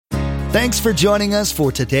Thanks for joining us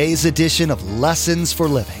for today's edition of Lessons for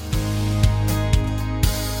Living.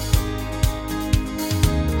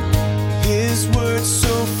 His word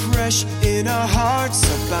so fresh in our hearts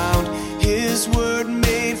abound. His word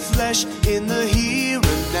made flesh in the here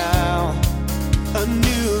and now. A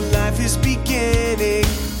new life is beginning.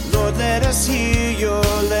 Lord, let us hear your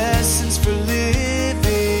lessons for living.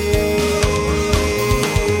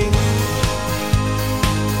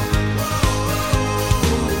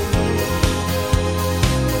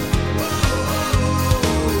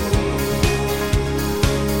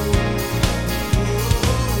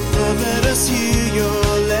 Lord, let us hear your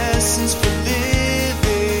lessons for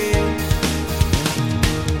living.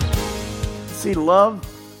 See, love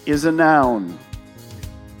is a noun.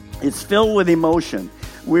 It's filled with emotion.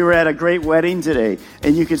 We were at a great wedding today,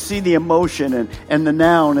 and you could see the emotion and the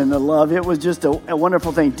noun and the love. It was just a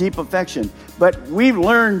wonderful thing, deep affection. But we've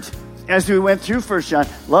learned as we went through 1 John,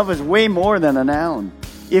 love is way more than a noun.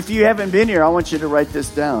 If you haven't been here, I want you to write this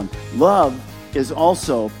down. Love is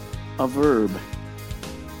also a verb.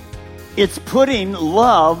 It's putting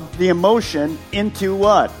love, the emotion, into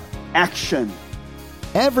what? Action.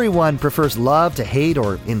 Everyone prefers love to hate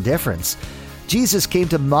or indifference. Jesus came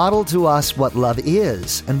to model to us what love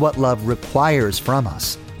is and what love requires from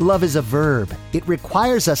us. Love is a verb. It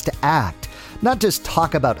requires us to act, not just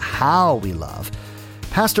talk about how we love.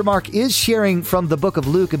 Pastor Mark is sharing from the book of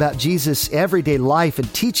Luke about Jesus' everyday life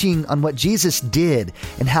and teaching on what Jesus did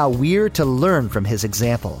and how we're to learn from his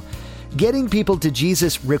example. Getting people to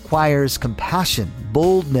Jesus requires compassion,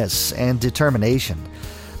 boldness, and determination.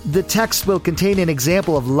 The text will contain an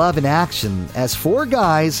example of love in action as 4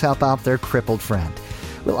 guys help out their crippled friend.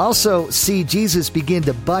 We'll also see Jesus begin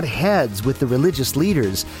to butt heads with the religious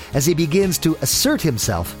leaders as he begins to assert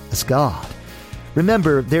himself as God.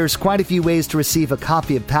 Remember, there's quite a few ways to receive a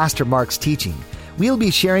copy of Pastor Mark's teaching. We'll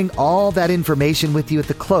be sharing all that information with you at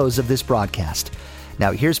the close of this broadcast.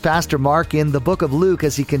 Now, here's Pastor Mark in the book of Luke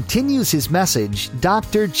as he continues his message,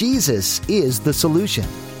 Dr. Jesus is the Solution.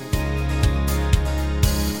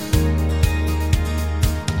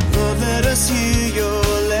 Let us hear your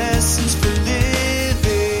lessons for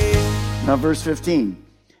living. Now, verse 15.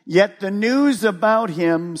 Yet the news about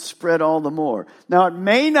him spread all the more. Now, it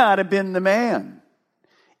may not have been the man.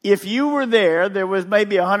 If you were there was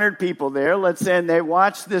maybe 100 people there, let's say, and they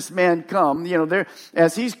watched this man come.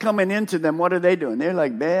 As he's coming into them, what are they doing? They're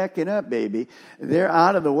like, backing up, baby. They're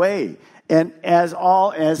out of the way. And as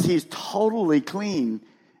he's totally clean,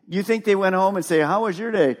 you think they went home and say, how was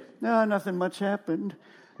your day? No, nothing much happened.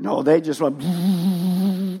 No, they just went,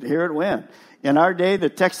 here it went. In our day, the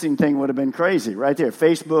texting thing would have been crazy right there.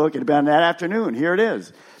 Facebook, it'd have been that afternoon. Here it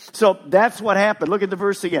is. So that's what happened. Look at the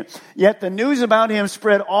verse again. Yet the news about him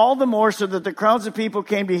spread all the more so that the crowds of people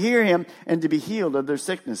came to hear him and to be healed of their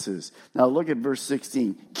sicknesses. Now look at verse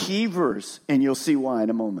 16. Key verse, and you'll see why in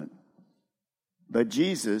a moment. But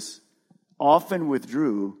Jesus often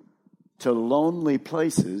withdrew to lonely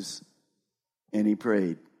places and he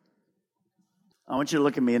prayed. I want you to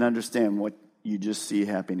look at me and understand what you just see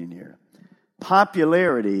happening here.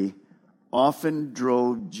 Popularity often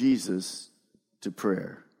drove Jesus to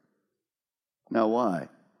prayer. Now, why?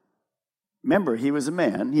 Remember, he was a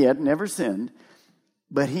man. He had never sinned.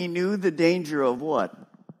 But he knew the danger of what?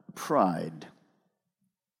 Pride.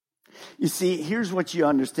 You see, here's what you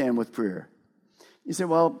understand with prayer. You say,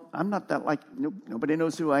 well, I'm not that nobody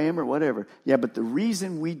knows who I am or whatever. Yeah, but the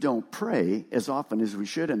reason we don't pray as often as we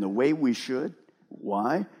should and the way we should,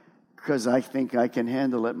 why? Because I think I can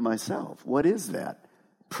handle it myself. What is that?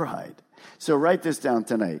 Pride. So write this down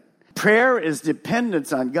tonight. Prayer is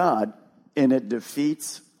dependence on God, and it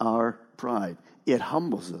defeats our pride. It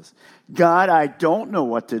humbles us. God, I don't know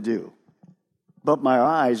what to do, but my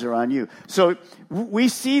eyes are on you. So we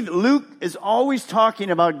see that Luke is always talking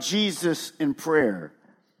about Jesus in prayer.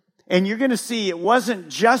 And you're going to see it wasn't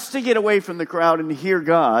just to get away from the crowd and hear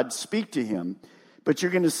God speak to him, but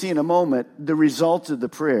you're going to see in a moment the results of the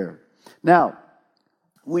prayer. Now,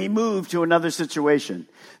 we move to another situation.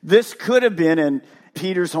 This could have been in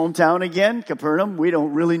Peter's hometown again, Capernaum. We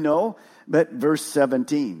don't really know. But verse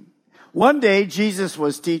 17. One day, Jesus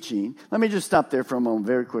was teaching. Let me just stop there for a moment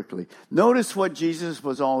very quickly. Notice what Jesus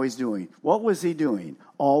was always doing. What was he doing?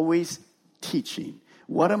 Always teaching.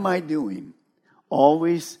 What am I doing?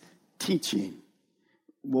 Always teaching.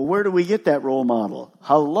 Well, where do we get that role model?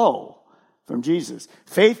 Hello. From Jesus.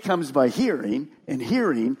 Faith comes by hearing, and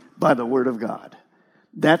hearing by the Word of God.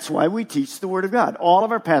 That's why we teach the Word of God. All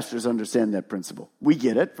of our pastors understand that principle. We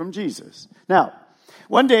get it from Jesus. Now,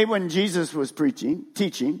 one day when Jesus was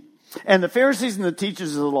teaching, and the Pharisees and the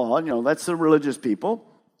teachers of the law, that's the religious people.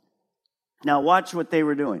 Now watch what they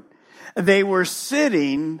were doing. They were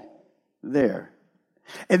sitting there.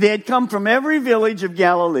 And they had come from every village of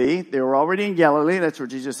Galilee. They were already in Galilee. That's where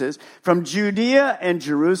Jesus is. From Judea and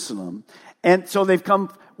Jerusalem. And so they've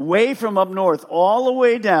come way from up north all the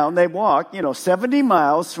way down. They walk, 70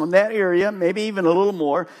 miles from that area, maybe even a little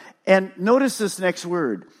more. And notice this next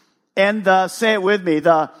word. And say it with me.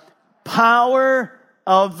 The power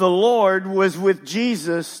of the Lord was with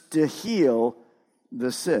Jesus to heal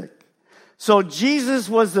the sick. So Jesus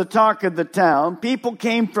was the talk of the town. People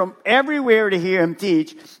came from everywhere to hear him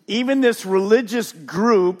teach. Even this religious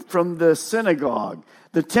group from the synagogue,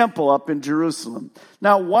 the temple up in Jerusalem.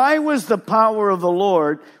 Now, why was the power of the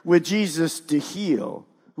Lord with Jesus to heal?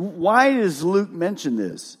 Why does Luke mention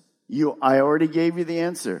this? I already gave you the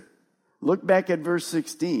answer. Look back at verse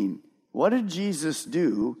 16. What did Jesus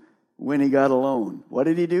do when he got alone? What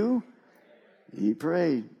did he do? He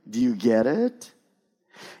prayed. Do you get it?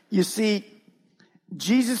 You see,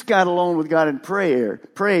 Jesus got alone with God and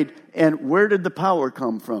prayed, and where did the power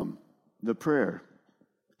come from? The prayer.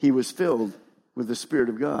 He was filled with the Spirit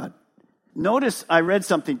of God. Notice I read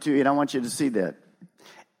something to you, and I want you to see that.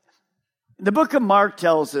 The book of Mark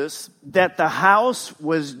tells us that the house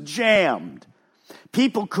was jammed.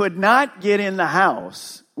 People could not get in the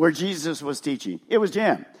house where Jesus was teaching. It was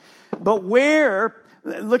jammed. But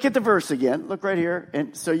look at the verse again. Look right here,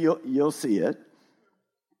 and so you'll see it.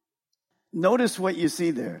 Notice what you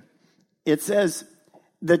see there. It says,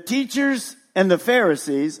 the teachers and the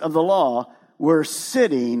Pharisees of the law were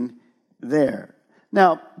sitting there.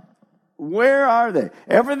 Now, where are they?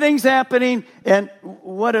 Everything's happening, and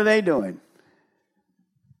what are they doing?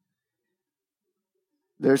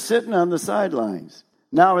 They're sitting on the sidelines.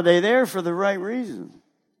 Now, are they there for the right reason?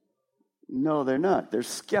 No, they're not. They're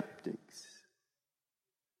skeptics.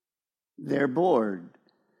 They're bored.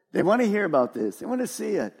 They want to hear about this. They want to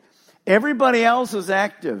see it. Everybody else is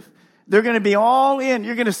active. They're going to be all in.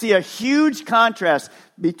 You're going to see a huge contrast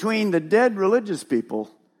between the dead religious people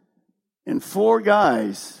and 4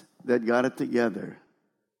 guys that got it together.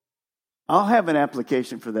 I'll have an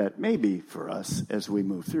application for that, maybe for us as we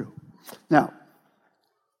move through. Now,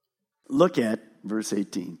 look at verse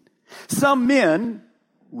 18. Some men,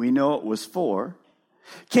 we know it was 4,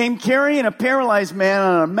 came carrying a paralyzed man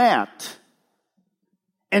on a mat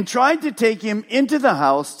and tried to take him into the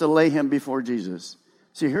house to lay him before Jesus.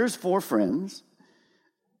 See, here's 4 friends.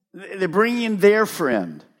 They're bringing their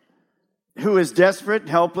friend who is desperate,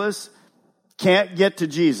 helpless, can't get to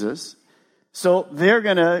Jesus. So they're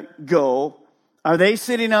going to go. Are they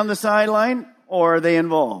sitting on the sideline or are they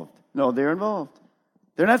involved? No, they're involved.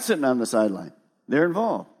 They're not sitting on the sideline. They're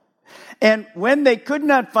involved. And when they could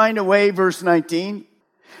not find a way, verse 19,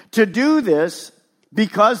 to do this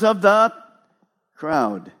because of the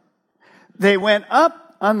crowd, they went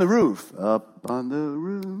up on the roof. Up on the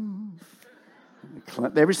roof.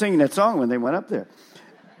 They were singing that song when they went up there.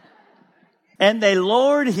 And they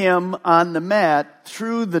lowered him on the mat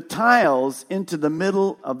through the tiles into the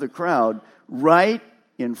middle of the crowd, right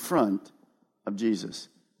in front of Jesus.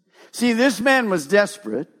 See, this man was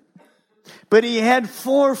desperate, but he had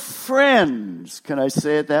 4 friends. Can I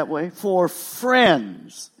say it that way? 4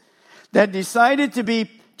 friends that decided to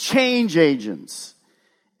be change agents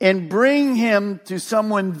and bring him to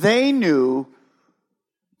someone they knew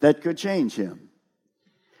that could change him.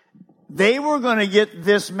 They were going to get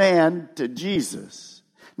this man to Jesus.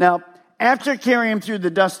 Now, after carrying him through the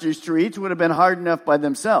dusty streets, would have been hard enough by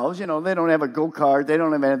themselves. They don't have a go-kart. They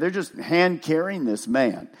don't have anything. They're just hand-carrying this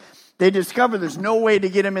man. They discover there's no way to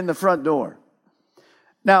get him in the front door.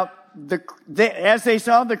 Now, as they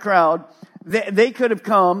saw the crowd, they could have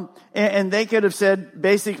come and they could have said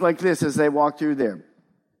basically like this as they walked through there.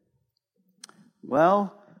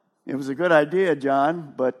 Well, it was a good idea,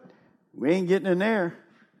 John, but we ain't getting in there.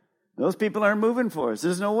 Those people aren't moving for us.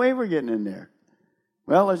 There's no way we're getting in there.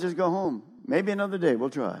 Well, let's just go home. Maybe another day. We'll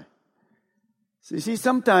try. So you see,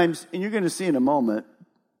 sometimes, and you're going to see in a moment,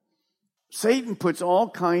 Satan puts all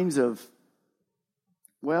kinds of,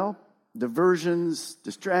 diversions,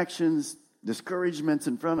 distractions, discouragements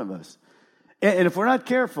in front of us. And if we're not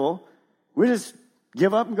careful, we just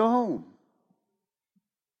give up and go home.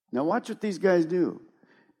 Now watch what these guys do.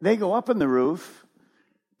 They go up on the roof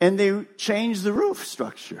and they change the roof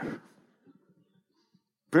structure.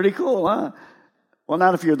 Pretty cool, huh? Well,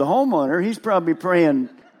 not if you're the homeowner. He's probably praying,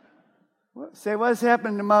 say, what's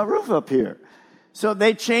happening to my roof up here? So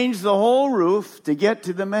they change the whole roof to get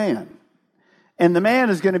to the man. And the man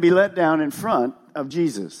is going to be let down in front of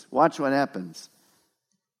Jesus. Watch what happens.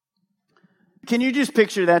 Can you just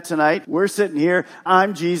picture that tonight? We're sitting here.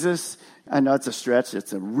 I'm Jesus. I know it's a stretch.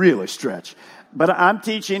 It's a really stretch. But I'm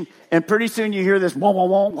teaching, and pretty soon you hear this, wah,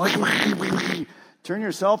 wah, wah, turn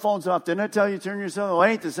your cell phones off. Didn't I tell you to turn your cell phones? Oh,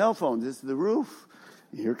 it ain't the cell phones, it's the roof.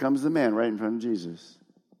 Here comes the man right in front of Jesus.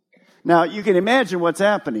 Now, you can imagine what's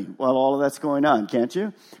happening while all of that's going on, can't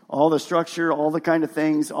you? All the structure, all the kind of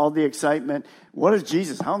things, all the excitement. What is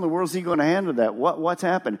Jesus? How in the world is he going to handle that? What's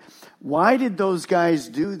happened? Why did those guys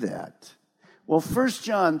do that? Well, 1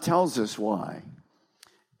 John tells us why.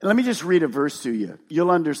 Let me just read a verse to you. You'll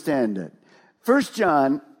understand it. 1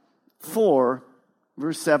 John 4,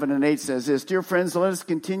 verse 7 and 8 says this, Dear friends, let us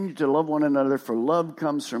continue to love one another, for love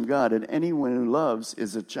comes from God, and anyone who loves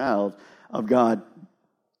is a child of God,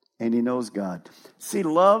 and he knows God. See,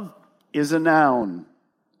 love is a noun.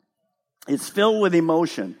 It's filled with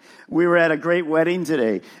emotion. We were at a great wedding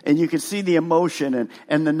today, and you could see the emotion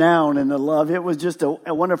and the noun and the love. It was just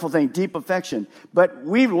a wonderful thing, deep affection. But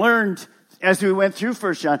we've learned, as we went through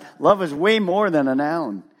 1 John, love is way more than a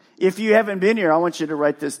noun. If you haven't been here, I want you to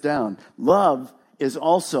write this down. Love is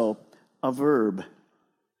also a verb.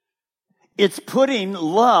 It's putting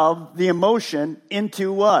love, the emotion,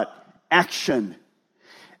 into what? Action.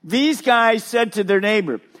 These guys said to their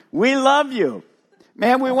neighbor, we love you.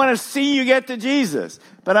 Man, we want to see you get to Jesus.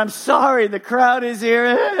 But I'm sorry, the crowd is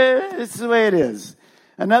here. It's the way it is.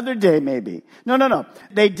 Another day, maybe. No.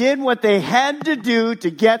 They did what they had to do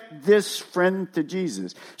to get this friend to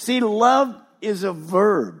Jesus. See, love is a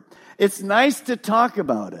verb. It's nice to talk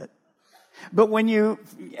about it. But when you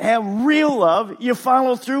have real love, you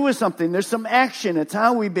follow through with something. There's some action. It's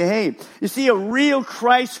how we behave. You see, a real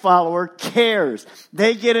Christ follower cares.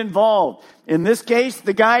 They get involved. In this case,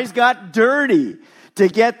 the guys got dirty to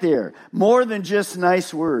get there. More than just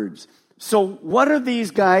nice words. So what are these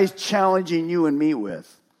guys challenging you and me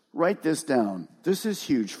with? Write this down. This is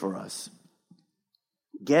huge for us.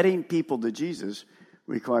 Getting people to Jesus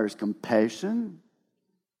requires compassion.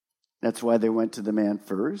 That's why they went to the man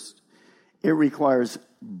first. It requires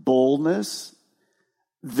boldness.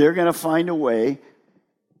 They're going to find a way.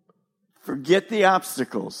 Forget the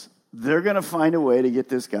obstacles. They're going to find a way to get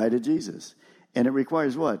this guy to Jesus. And it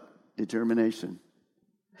requires what? Determination.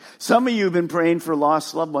 Some of you have been praying for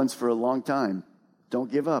lost loved ones for a long time.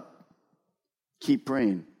 Don't give up. Keep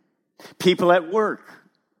praying. People at work,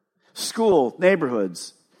 school,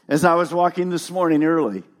 neighborhoods. As I was walking this morning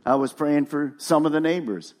early, I was praying for some of the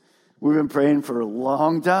neighbors. We've been praying for a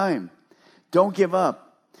long time. Don't give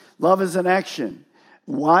up. Love is an action.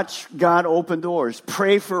 Watch God open doors.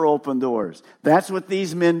 Pray for open doors. That's what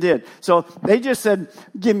these men did. So they just said,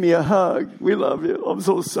 give me a hug. We love you. I'm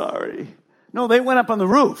so sorry. No, they went up on the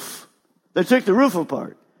roof. They took the roof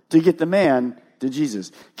apart to get the man to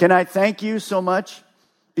Jesus. Can I thank you so much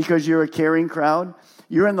because you're a caring crowd?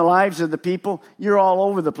 You're in the lives of the people. You're all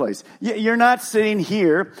over the place. You're not sitting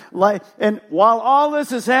here. And while all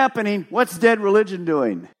this is happening, what's dead religion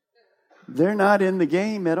doing? They're not in the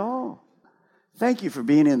game at all. Thank you for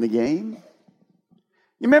being in the game.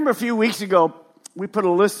 You remember a few weeks ago, we put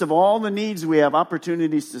a list of all the needs we have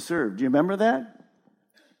opportunities to serve. Do you remember that?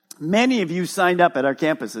 Many of you signed up at our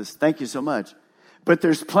campuses. Thank you so much. But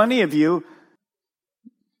there's plenty of you.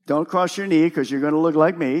 Don't cross your knee because you're going to look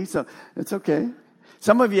like me. So it's okay.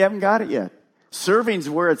 Some of you haven't got it yet. Serving's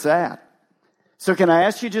where it's at. So can I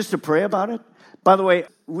ask you just to pray about it? By the way,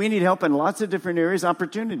 we need help in lots of different areas.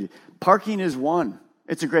 Opportunity. Parking is one.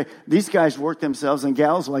 It's a great. These guys work themselves and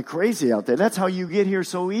gals like crazy out there. That's how you get here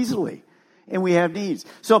so easily. And we have needs.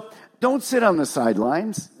 So don't sit on the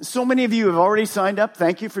sidelines. So many of you have already signed up.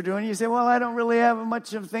 Thank you for doing it. You say, well, I don't really have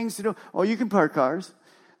much of things to do. Oh, you can park cars.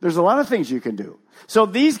 There's a lot of things you can do. So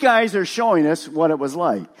these guys are showing us what it was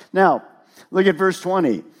like. Now, look at verse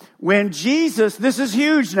 20. When Jesus, this is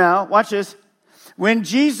huge now. Watch this. When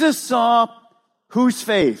Jesus saw whose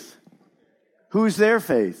faith? Who's their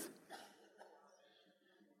faith?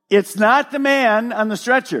 It's not the man on the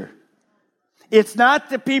stretcher. It's not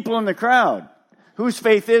the people in the crowd. Whose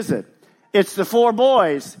faith is it? It's the four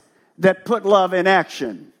boys that put love in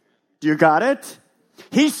action. Do you got it?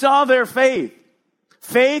 He saw their faith.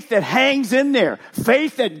 Faith that hangs in there.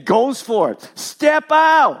 Faith that goes for it. Step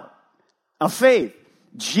out of faith.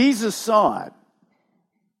 Jesus saw it.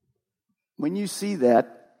 When you see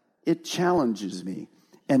that, it challenges me.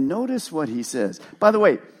 And notice what he says. By the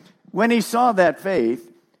way, when he saw that faith,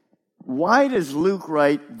 why does Luke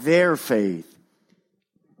write their faith?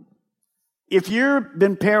 If you've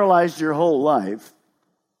been paralyzed your whole life,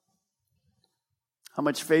 how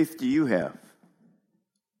much faith do you have?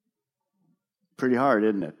 Pretty hard,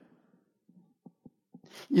 isn't it?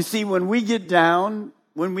 You see, when we get down,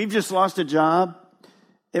 when we've just lost a job,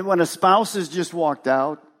 and when a spouse has just walked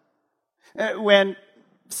out, when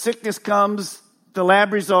sickness comes, the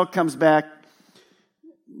lab result comes back,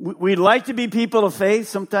 We'd like to be people of faith.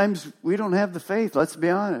 Sometimes we don't have the faith, let's be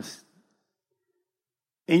honest.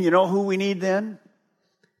 And you know who we need then?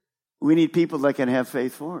 We need people that can have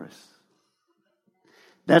faith for us.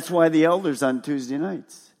 That's why the elders on Tuesday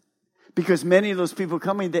nights. Because many of those people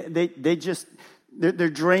coming, they're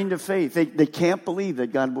drained of faith. They can't believe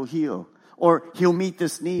that God will heal or he'll meet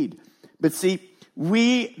this need. But see,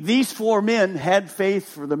 these 4 men had faith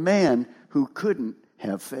for the man who couldn't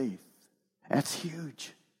have faith. That's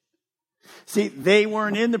huge. See, they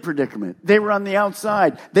weren't in the predicament. They were on the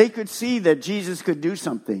outside. They could see that Jesus could do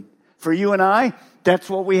something. For you and I, that's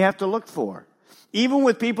what we have to look for. Even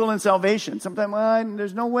with people in salvation. Sometimes,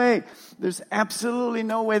 there's no way. There's absolutely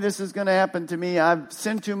no way this is going to happen to me. I've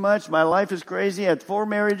sinned too much. My life is crazy. I had 4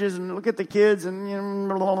 marriages and look at the kids and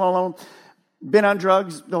been on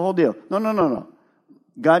drugs, the whole deal. No.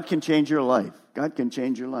 God can change your life. God can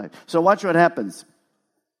change your life. So watch what happens.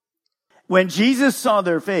 When Jesus saw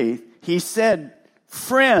their faith, he said,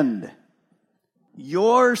 "Friend,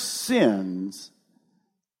 your sins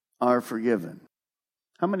are forgiven."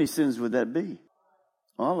 How many sins would that be?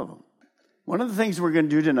 All of them. One of the things we're going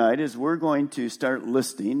to do tonight is we're going to start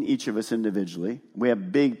listing, each of us individually. We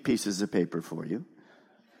have big pieces of paper for you.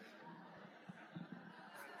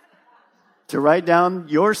 To write down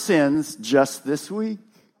your sins just this week.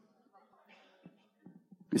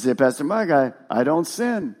 You say, "Pastor Mark, I don't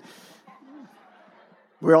sin."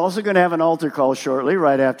 We're also going to have an altar call shortly,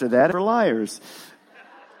 right after that, for liars.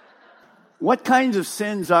 What kinds of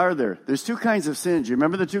sins are there? There's 2 kinds of sins. You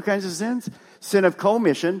remember the 2 kinds of sins? Sin of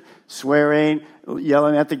commission, swearing,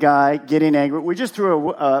 yelling at the guy, getting angry. We just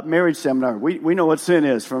threw a marriage seminar. We know what sin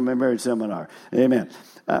is from a marriage seminar. Amen.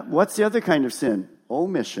 What's the other kind of sin?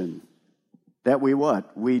 Omission. That we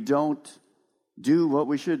what? We don't do what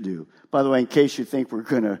we should do. By the way, in case you think we're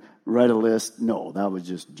going to write a list, no, that was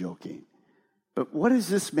just joking. But what is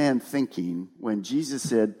this man thinking when Jesus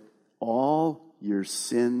said, "All your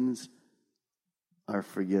sins are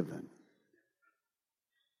forgiven"?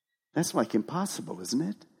 That's like impossible, isn't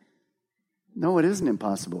it? No, it isn't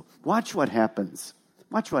impossible. Watch what happens.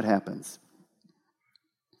 Watch what happens.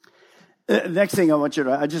 Next thing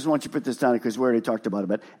I just want you to put this down because we already talked about it,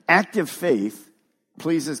 but active faith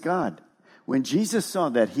pleases God. When Jesus saw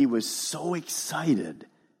that, he was so excited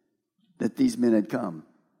that these men had come.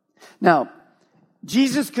 Now,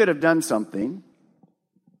 Jesus could have done something.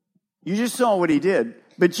 You just saw what he did.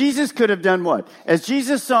 But Jesus could have done what? As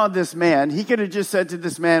Jesus saw this man, he could have just said to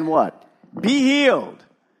this man what? "Be healed."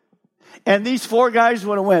 And these 4 guys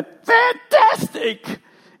would have went, "Fantastic."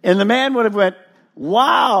 And the man would have went,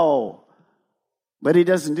 "Wow." But he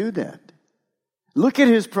doesn't do that. Look at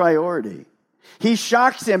his priority. He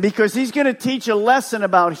shocks him because he's going to teach a lesson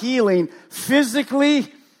about healing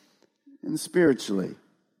physically and spiritually.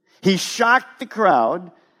 He shocked the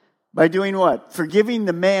crowd by doing what? Forgiving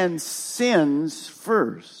the man's sins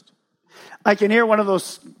first. I can hear one of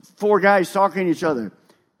those 4 guys talking to each other.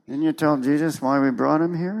 "Didn't you tell Jesus why we brought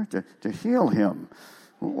him here? To heal him.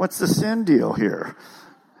 What's the sin deal here?"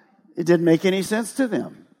 It didn't make any sense to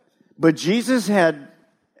them. But Jesus had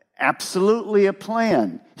absolutely a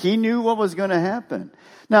plan. He knew what was going to happen.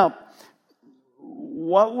 Now,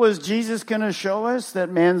 what was Jesus going to show us?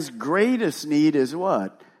 That man's greatest need is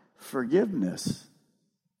what? Forgiveness.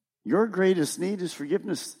 Your greatest need is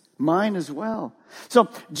forgiveness. Mine as well. So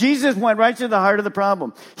Jesus went right to the heart of the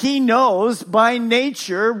problem. He knows by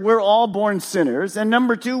nature we're all born sinners. And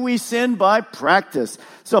number 2, we sin by practice.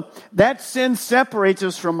 So that sin separates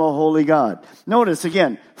us from a holy God. Notice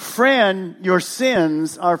again, "Friend, your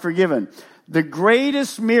sins are forgiven." The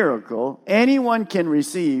greatest miracle anyone can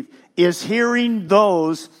receive is hearing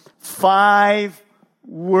those 5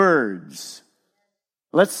 words.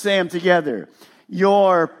 Let's say them together.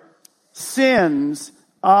 Your sins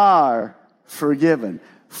are forgiven.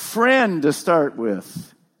 Friend to start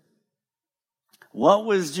with. What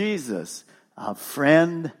was Jesus? A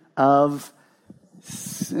friend of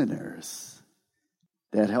sinners.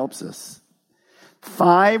 That helps us.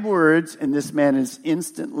 5 words, and this man is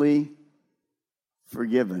instantly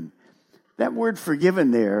forgiven. That word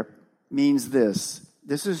forgiven there means this.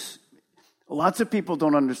 Lots of people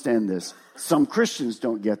don't understand this. Some Christians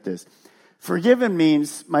don't get this. Forgiven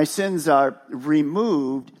means my sins are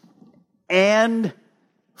removed and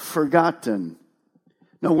forgotten.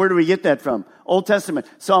 Now, where do we get that from? Old Testament,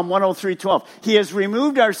 Psalm 103:12. He has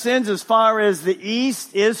removed our sins as far as the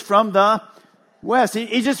east is from the west.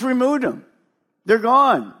 He just removed them. They're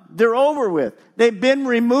gone. They're over with. They've been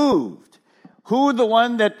removed. Who the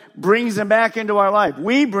one that brings them back into our life?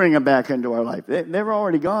 We bring them back into our life. They're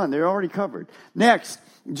already gone. They're already covered. Next,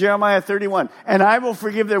 Jeremiah 31. And I will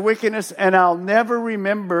forgive their wickedness, and I'll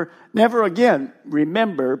never again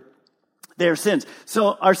remember their sins.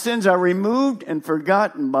 So our sins are removed and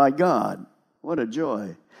forgotten by God. What a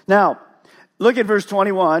joy. Now, look at verse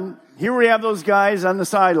 21. Here we have those guys on the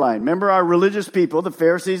sideline. Remember our religious people, the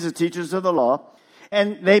Pharisees, the teachers of the law.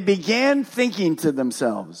 And they began thinking to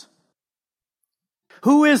themselves,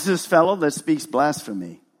 who is this fellow that speaks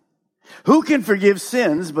blasphemy? Who can forgive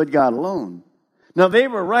sins but God alone? Now they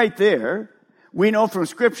were right there. We know from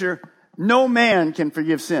Scripture, no man can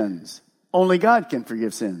forgive sins. Only God can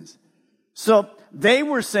forgive sins. So they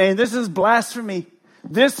were saying, this is blasphemy.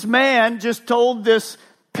 This man just told this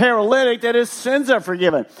paralytic that his sins are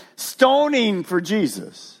forgiven. Stoning for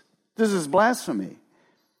Jesus. This is blasphemy.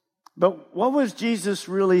 But what was Jesus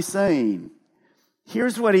really saying?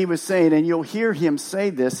 Here's what he was saying, and you'll hear him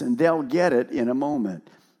say this, and they'll get it in a moment.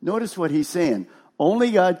 Notice what he's saying.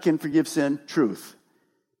 Only God can forgive sin, truth.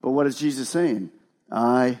 But what is Jesus saying?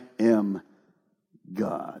 I am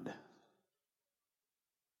God.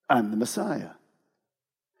 I'm the Messiah.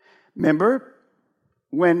 Remember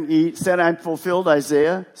when he said, I'm fulfilled,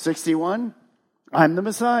 Isaiah 61? I'm the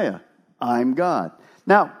Messiah. I'm God.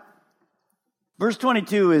 Now, verse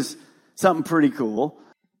 22 is something pretty cool.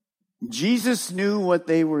 Jesus knew what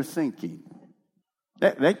they were thinking.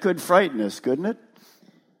 That could frighten us, couldn't it?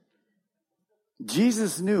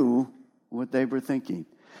 Jesus knew what they were thinking.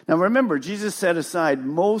 Now remember, Jesus set aside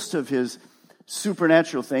most of his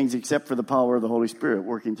supernatural things except for the power of the Holy Spirit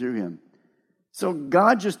working through him. So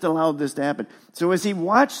God just allowed this to happen. So as he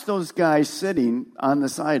watched those guys sitting on the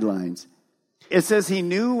sidelines, it says he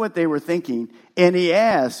knew what they were thinking, and he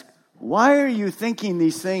asked, why are you thinking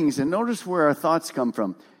these things? And notice where our thoughts come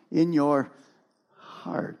from. In your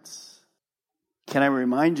hearts. Can I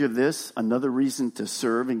remind you of this? Another reason to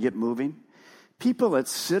serve and get moving. People that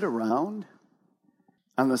sit around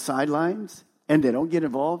on the sidelines and they don't get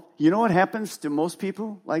involved. You know what happens to most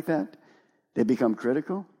people like that? They become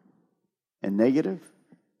critical and negative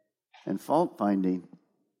and fault-finding,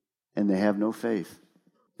 and they have no faith.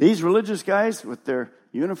 These religious guys with their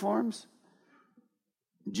uniforms,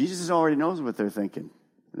 Jesus already knows what they're thinking.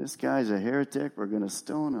 This guy's a heretic. We're going to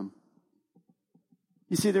stone him.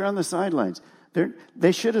 You see, they're on the sidelines.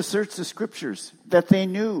 They should have searched the Scriptures that they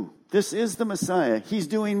knew. This is the Messiah. He's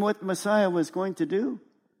doing what the Messiah was going to do.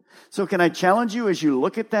 So can I challenge you as you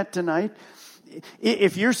look at that tonight?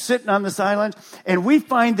 If you're sitting on the sidelines, and we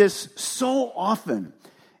find this so often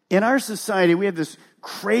in our society, we have this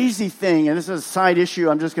crazy thing, and this is a side issue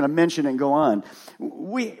I'm just going to mention and go on.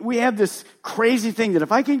 We have this crazy thing that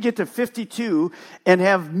if I can get to 52 and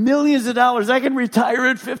have millions of dollars, I can retire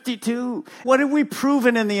at 52. What have we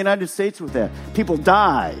proven in the United States with that? People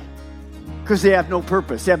die because they have no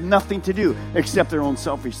purpose. They have nothing to do except their own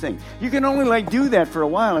selfish thing. You can only do that for a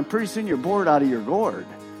while, and pretty soon you're bored out of your gourd.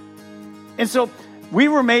 And so we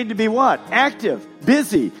were made to be what? Active,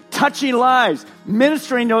 busy, touching lives,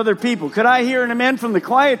 ministering to other people. Could I hear an amen from the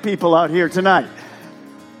quiet people out here tonight?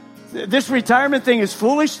 This retirement thing is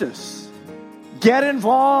foolishness. Get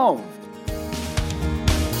involved.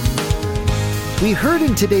 We heard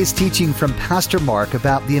in today's teaching from Pastor Mark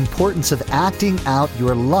about the importance of acting out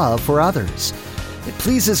your love for others. It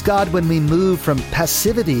pleases God when we move from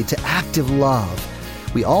passivity to active love.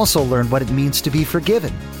 We also learned what it means to be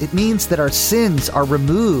forgiven. It means that our sins are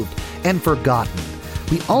removed and forgotten.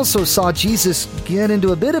 We also saw Jesus get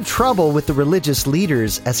into a bit of trouble with the religious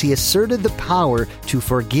leaders as he asserted the power to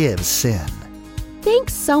forgive sin.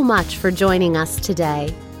 Thanks so much for joining us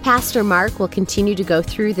today. Pastor Mark will continue to go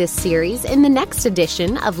through this series in the next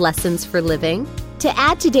edition of Lessons for Living. To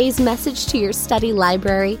add today's message to your study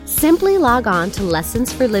library, simply log on to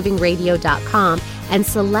lessonsforlivingradio.com and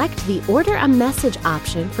select the Order a Message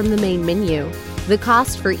option from the main menu. The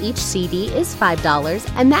cost for each CD is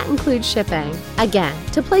 $5, and that includes shipping. Again,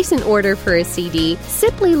 to place an order for a CD,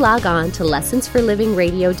 simply log on to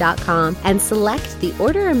lessonsforlivingradio.com and select the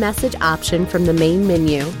Order a Message option from the main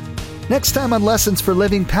menu. Next time on Lessons for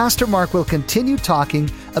Living, Pastor Mark will continue talking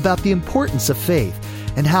about the importance of faith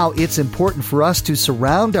and how it's important for us to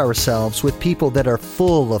surround ourselves with people that are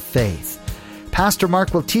full of faith. Pastor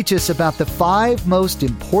Mark will teach us about the 5 most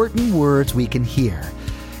important words we can hear.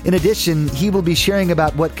 In addition, he will be sharing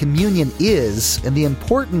about what communion is and the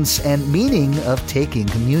importance and meaning of taking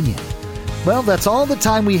communion. Well, that's all the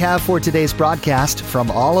time we have for today's broadcast. From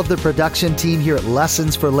all of the production team here at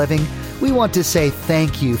Lessons for Living, we want to say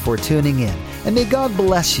thank you for tuning in, and may God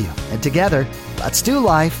bless you. And together, let's do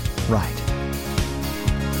life right.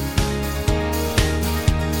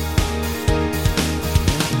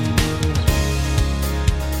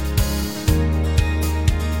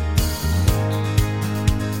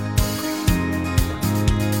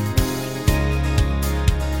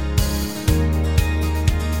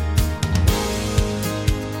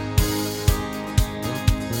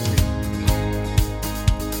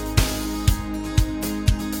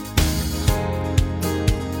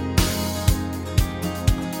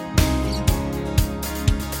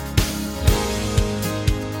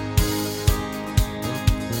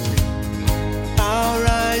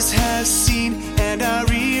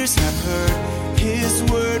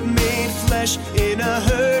 flesh in a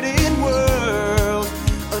hurting world.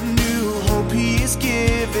 A new hope he is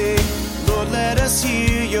giving.